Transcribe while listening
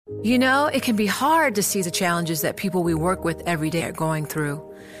You know, it can be hard to see the challenges that people we work with every day are going through.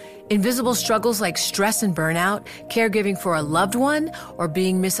 Invisible struggles like stress and burnout, caregiving for a loved one, or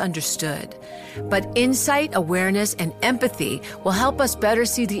being misunderstood. But insight, awareness, and empathy will help us better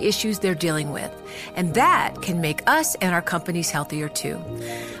see the issues they're dealing with. And that can make us and our companies healthier too.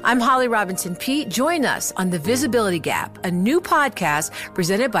 I'm Holly Robinson Peete. Join us on The Visibility Gap, a new podcast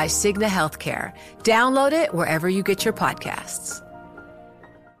presented by Cigna Healthcare. Download it wherever you get your podcasts.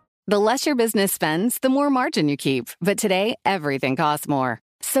 The less your business spends, the more margin you keep. But today, everything costs more.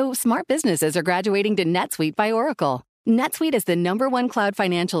 So smart businesses are graduating to NetSuite by Oracle. NetSuite is the #1 cloud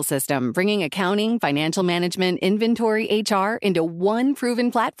financial system, bringing accounting, financial management, inventory, HR into one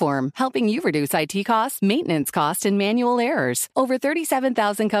proven platform, helping you reduce IT costs, maintenance costs, and manual errors. Over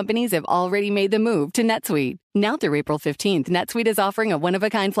 37,000 companies have already made the move to NetSuite. Now through April 15th, NetSuite is offering a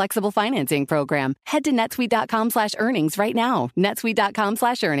one-of-a-kind flexible financing program. Head to netsuite.com/earnings right now.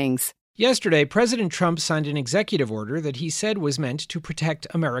 netsuite.com/earnings. Yesterday, President Trump signed an executive order that he said was meant to protect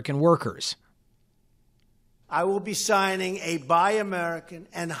American workers. I will be signing a Buy American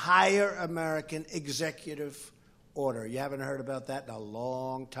and Hire American executive order. You haven't heard about that in a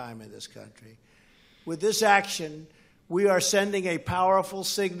long time in this country. With this action, we are sending a powerful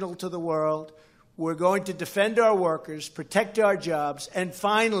signal to the world. We're going to defend our workers, protect our jobs, and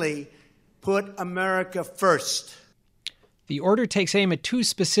finally, put America first. The order takes aim at two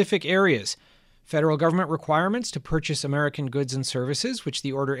specific areas: federal government requirements to purchase American goods and services, which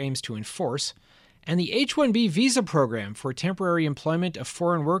the order aims to enforce, and the H-1B visa program for temporary employment of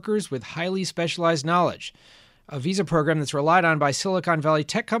foreign workers with highly specialized knowledge, a visa program that's relied on by Silicon Valley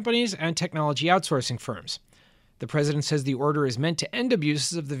tech companies and technology outsourcing firms. The president says the order is meant to end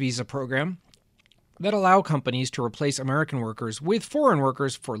abuses of the visa program that allow companies to replace American workers with foreign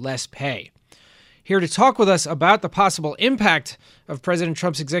workers for less pay. Here to talk with us about the possible impact of President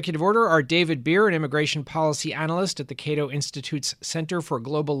Trump's executive order are David Bier, an immigration policy analyst at the Cato Institute's Center for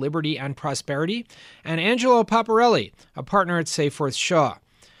Global Liberty and Prosperity, and Angelo Paparelli, a partner at Seyfarth Shaw.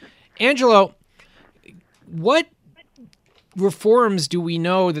 Angelo, what reforms do we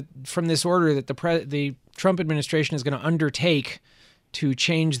know that from this order that the Trump administration is going to undertake to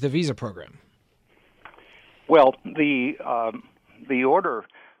change the visa program? Well, the order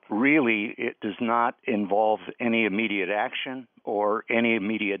really, it does not involve any immediate action or any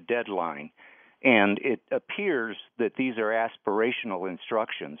immediate deadline. And it appears that these are aspirational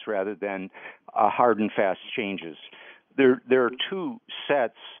instructions rather than hard and fast changes. There are two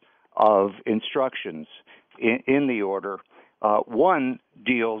sets of instructions in the order. One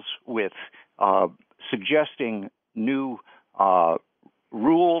deals with suggesting new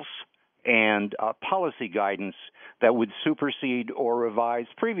rules and policy guidance that would supersede or revise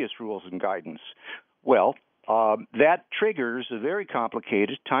previous rules and guidance. Well, that triggers a very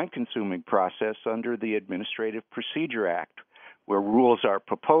complicated, time-consuming process under the Administrative Procedure Act, where rules are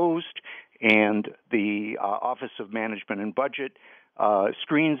proposed and the Office of Management and Budget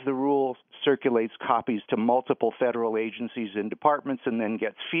screens the rules, circulates copies to multiple federal agencies and departments, and then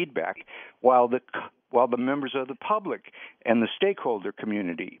gets feedback, while the members of the public and the stakeholder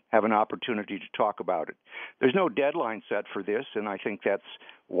community have an opportunity to talk about it. There's no deadline set for this, and I think that's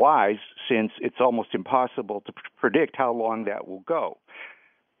wise since it's almost impossible to predict how long that will go.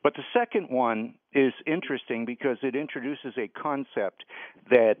 But the second one is interesting because it introduces a concept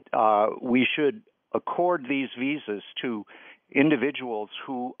that we should accord these visas to individuals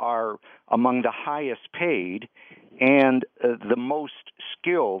who are among the highest paid and the most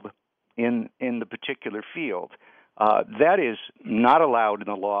skilled in the particular field. That is not allowed in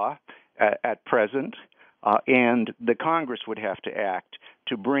the law at present, and the Congress would have to act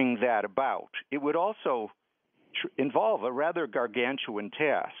to bring that about. It would also involve a rather gargantuan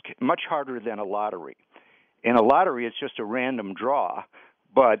task, much harder than a lottery. In a lottery, it's just a random draw,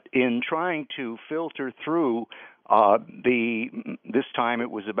 but in trying to filter through this time it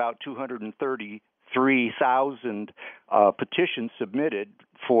was about 233,000 petitions submitted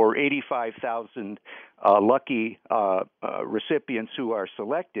for 85,000 lucky recipients who are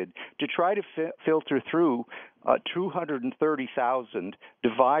selected, to try to filter through 230,000,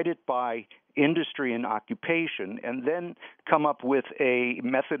 divide it by industry and occupation, and then come up with a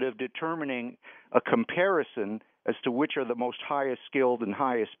method of determining a comparison as to which are the most highest skilled and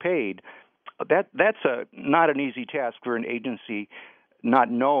highest paid. That's not an easy task for an agency not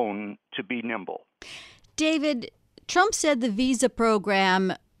known to be nimble. David, Trump said the visa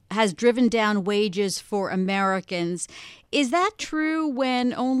program has driven down wages for Americans. Is that true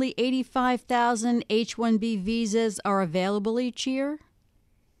when only 85,000 H-1B visas are available each year?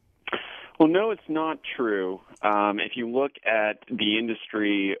 Well, no, it's not true. If you look at the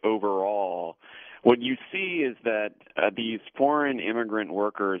industry overall, what you see is that these foreign immigrant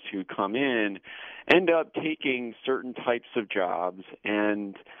workers who come in end up taking certain types of jobs,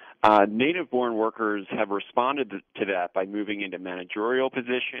 and native-born workers have responded to that by moving into managerial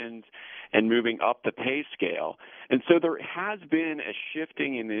positions and moving up the pay scale. And so there has been a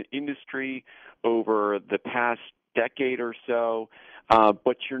shifting in the industry over the past decade or so,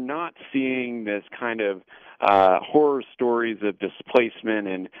 but you're not seeing this kind of horror stories of displacement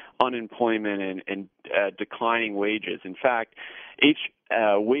and unemployment and declining wages. In fact,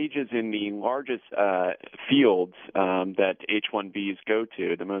 wages in the largest fields that H-1Bs go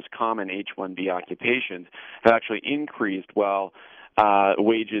to, the most common H-1B occupations, have actually increased while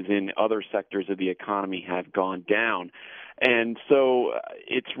wages in other sectors of the economy have gone down. And so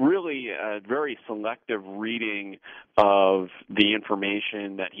it's really a very selective reading of the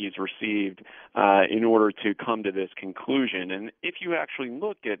information that he's received in order to come to this conclusion. And if you actually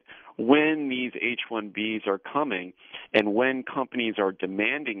look at when these H-1Bs are coming and when companies are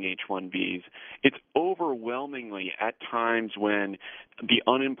demanding H-1Bs, it's overwhelmingly at times when the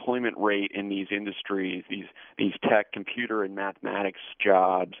unemployment rate in these industries, these tech, computer, and mathematics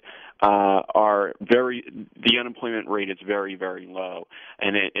jobs, the unemployment rate is very, very low,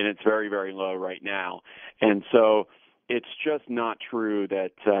 and it's very, very low right now. And so it's just not true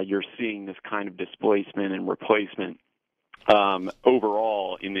that you're seeing this kind of displacement and replacement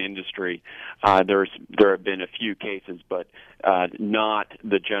overall in the industry. There have been a few cases, but not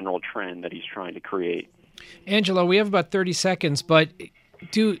the general trend that he's trying to create. Angelo, we have about 30 seconds, but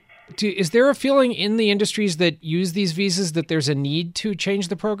is there a feeling in the industries that use these visas that there's a need to change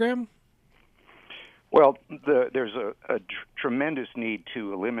the program? Well, there's a tremendous need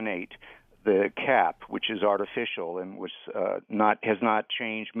to eliminate the cap, which is artificial and has not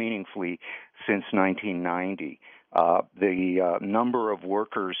changed meaningfully since 1990. The number of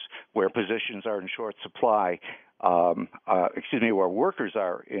workers where positions are in short supply, where workers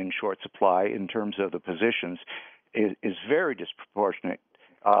are in short supply in terms of the positions, is very disproportionate.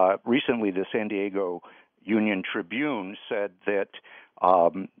 Recently, the San Diego Union Tribune said that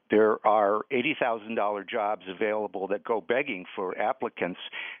there are $80,000 jobs available that go begging for applicants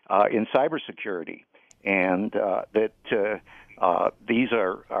in cybersecurity, and that these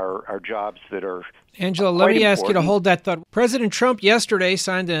are jobs that are Angelo, let me ask you to hold that thought. President Trump yesterday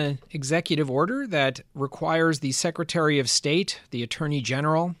signed an executive order that requires the Secretary of State, the Attorney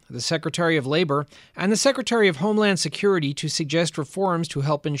General, the Secretary of Labor, and the Secretary of Homeland Security to suggest reforms to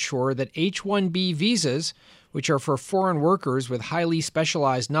help ensure that H-1B visas, which are for foreign workers with highly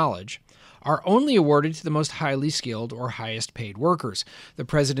specialized knowledge, are only awarded to the most highly skilled or highest paid workers. The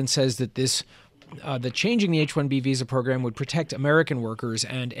president says that that changing the H-1B visa program would protect American workers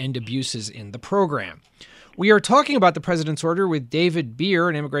and end abuses in the program. We are talking about the president's order with David Bier,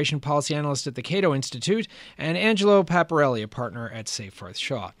 an immigration policy analyst at the Cato Institute, and Angelo Paparelli, a partner at Seyfarth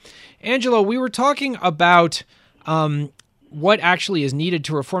Shaw. Angelo, we were talking about what actually is needed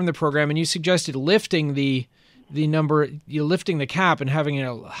to reform the program, and you suggested lifting the cap and having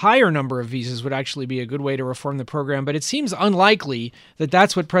a higher number of visas would actually be a good way to reform the program. But it seems unlikely that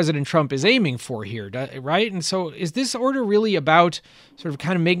that's what President Trump is aiming for here, right? And so is this order really about sort of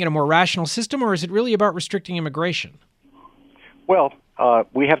kind of making it a more rational system, or is it really about restricting immigration? Well,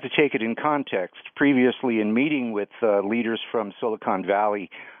 we have to take it in context. Previously, in meeting with leaders from Silicon Valley,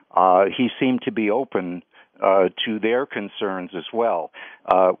 he seemed to be open to their concerns as well.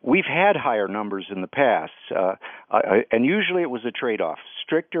 We've had higher numbers in the past, and usually it was a trade-off,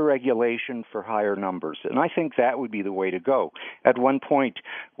 stricter regulation for higher numbers, and I think that would be the way to go. At one point,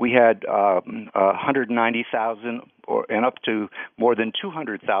 we had 190,000 and up to more than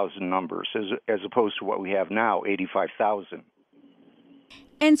 200,000 numbers, as opposed to what we have now, 85,000.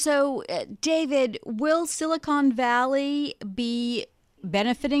 And so, David, will Silicon Valley be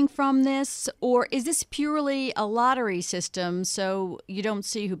benefiting from this, or is this purely a lottery system so you don't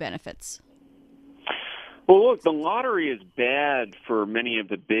see who benefits? Well, look, the lottery is bad for many of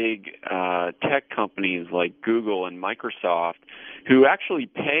the big tech companies like Google and Microsoft, who actually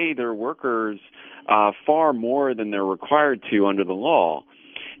pay their workers far more than they're required to under the law.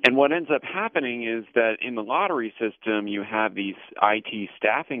 And what ends up happening is that in the lottery system, you have these IT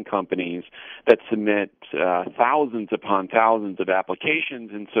staffing companies that submit thousands upon thousands of applications,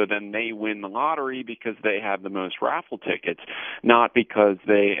 and so then they win the lottery because they have the most raffle tickets, not because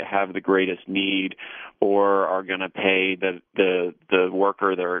they have the greatest need or are going to pay the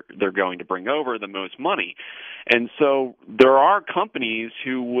worker they're going to bring over the most money. And so there are companies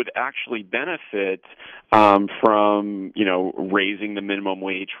who would actually benefit from, raising the minimum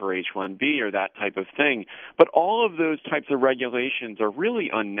wage for H-1B or that type of thing. But all of those types of regulations are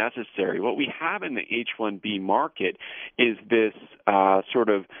really unnecessary. What we have in the H-1B market is this sort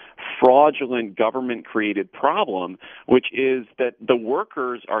of fraudulent government-created problem, which is that the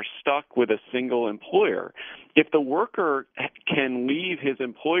workers are stuck with a single employer. If the worker can leave his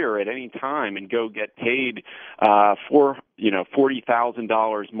employer at any time and go get paid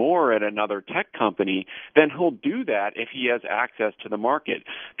 $40,000 more at another tech company, then he'll do that if he has access to the market.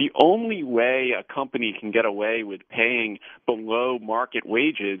 The only way a company can get away with paying below market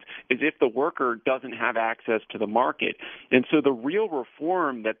wages is if the worker doesn't have access to the market. And so the real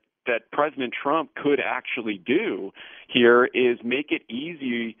reform that President Trump could actually do here is make it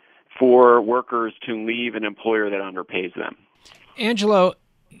easy for workers to leave an employer that underpays them. Angelo,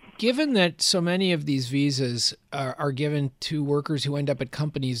 given that so many of these visas are given to workers who end up at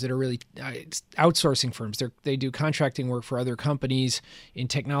companies that are really outsourcing firms, they do contracting work for other companies in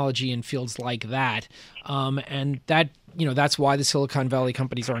technology and fields like that, and that's why the Silicon Valley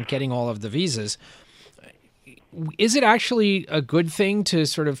companies aren't getting all of the visas. Is it actually a good thing to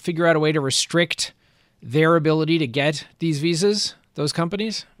sort of figure out a way to restrict their ability to get these visas, those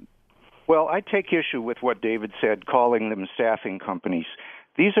companies? Well, I take issue with what David said, calling them staffing companies.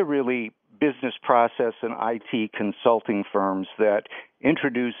 These are really business process and IT consulting firms that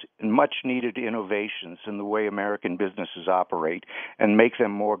introduce much-needed innovations in the way American businesses operate and make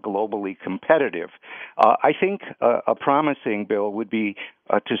them more globally competitive. I think a promising bill would be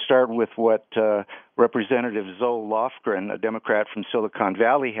to start with what Representative Zoe Lofgren, a Democrat from Silicon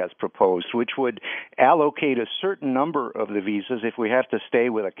Valley, has proposed, which would allocate a certain number of the visas, if we have to stay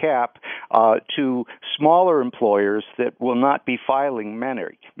with a cap, to smaller employers that will not be filing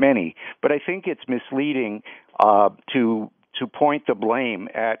many. But I think it's misleading to point the blame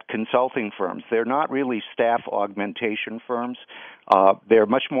at consulting firms. They're not really staff augmentation firms. They're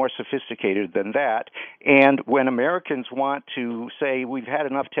much more sophisticated than that. And when Americans want to say we've had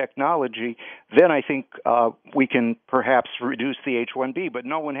enough technology, then I think we can perhaps reduce the H-1B, but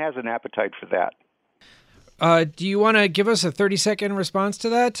no one has an appetite for that. Do you want to give us a 30-second response to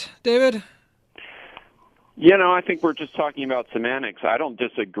that, David? I think we're just talking about semantics. I don't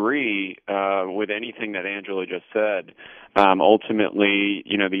disagree with anything that Angela just said. Ultimately,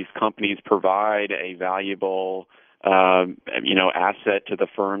 these companies provide a valuable, asset to the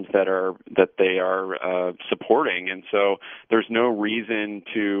firms that they are supporting, and so there's no reason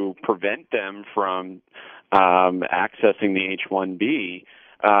to prevent them from accessing the H-1B.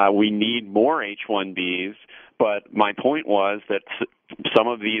 We need more H-1Bs, but my point was that some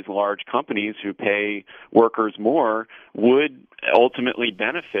of these large companies who pay workers more would ultimately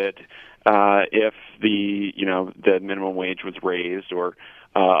benefit if the minimum wage was raised or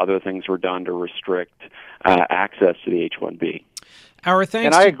other things were done to restrict access to the H-1B. Our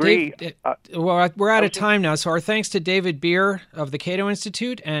thanks. And I agree. We're out of time now, so our thanks to David Bier of the Cato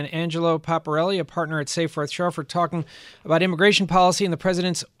Institute and Angelo Paparelli, a partner at Seyfarth Shaw, for talking about immigration policy and the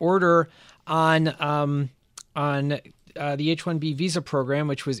president's order on the H-1B visa program,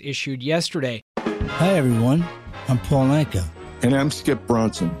 which was issued yesterday. Hi, everyone. I'm Paul Anka. And I'm Skip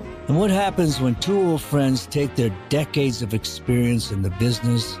Bronson. And what happens when two old friends take their decades of experience in the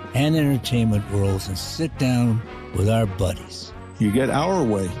business and entertainment worlds and sit down with our buddies? You get Our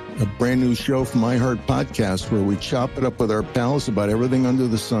Way, a brand new show from iHeart Podcast where we chop it up with our pals about everything under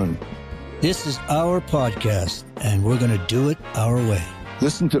the sun. This is our podcast, and we're going to do it our way.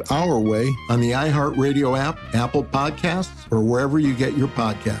 Listen to Our Way on the iHeartRadio app, Apple Podcasts, or wherever you get your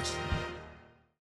podcasts.